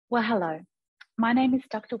Well, hello. My name is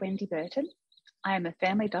Dr. Wendy Burton. I am a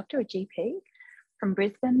family doctor, a GP from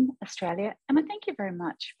Brisbane, Australia, and I thank you very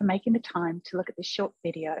much for making the time to look at this short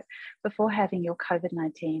video before having your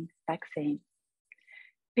COVID-19 vaccine.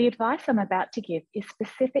 The advice I'm about to give is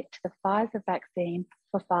specific to the Pfizer vaccine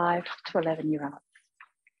for 5 to 11-year-olds.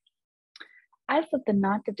 As of the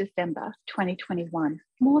 9th of December 2021,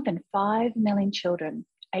 more than 5 million children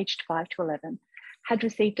aged 5 to 11 had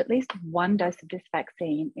received at least one dose of this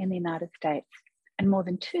vaccine in the United States, and more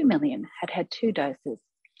than 2 million had had 2 doses.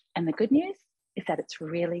 And the good news is that it's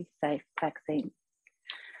really safe vaccine.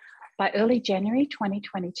 By early January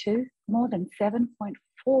 2022, more than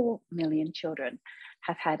 7.4 million children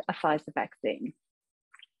have had a Pfizer vaccine.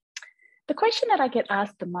 The question that I get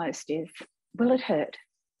asked the most is, will it hurt?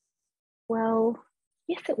 Well,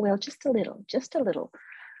 yes, it will, just a little.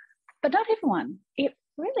 But not everyone. It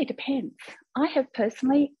really depends. I have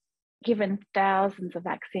personally given thousands of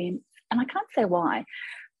vaccines, and I can't say why,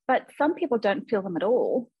 but some people don't feel them at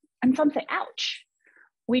all, and some say, ouch.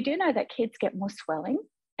 We do know that kids get more swelling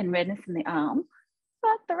and redness in the arm,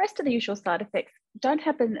 but the rest of the usual side effects don't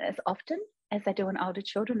happen as often as they do in older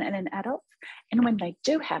children and in adults, and when they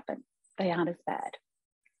do happen, they aren't as bad.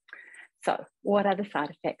 So what are the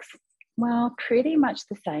side effects? Well, pretty much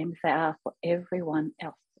the same as they are for everyone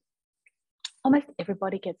else. Almost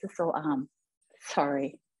everybody gets a sore arm.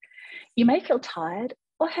 Sorry. You may feel tired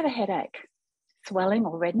or have a headache. Swelling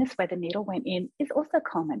or redness where the needle went in is also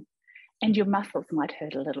common, and your muscles might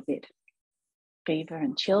hurt a little bit. Fever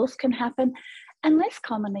and chills can happen, and less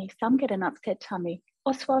commonly, some get an upset tummy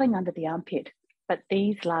or swelling under the armpit, but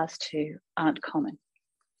these last two aren't common.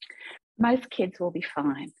 Most kids will be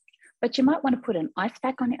fine, but you might want to put an ice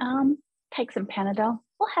pack on your arm, take some Panadol,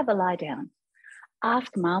 or have a lie down.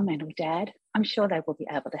 Ask mum and or dad. I'm sure they will be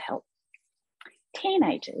able to help.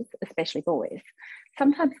 Teenagers, especially boys,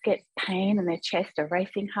 sometimes get pain in their chest, a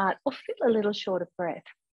racing heart, or feel a little short of breath.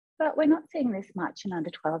 But we're not seeing this much in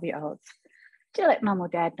under 12-year-olds. Do let mum or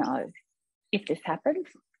dad know. If this happens,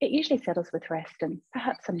 it usually settles with rest and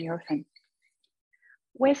perhaps some Nurofen.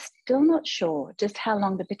 We're still not sure just how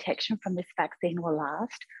long the protection from this vaccine will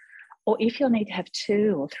last, or if you'll need to have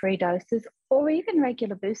 2 or 3 doses, or even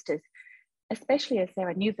regular boosters, especially as there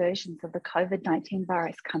are new versions of the COVID-19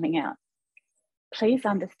 virus coming out. Please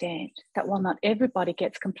understand that while not everybody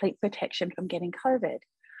gets complete protection from getting COVID,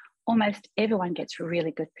 almost everyone gets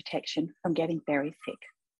really good protection from getting very sick.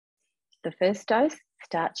 The first dose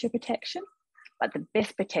starts your protection, but the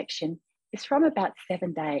best protection is from about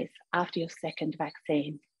 7 days after your second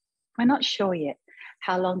vaccine. We're not sure yet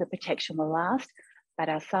how long the protection will last, but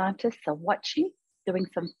our scientists are watching, doing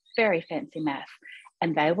some very fancy math,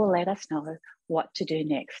 and they will let us know what to do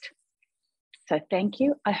next. So thank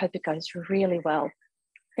you. I hope it goes really well.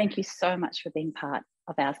 Thank you so much for being part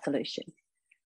of our solution.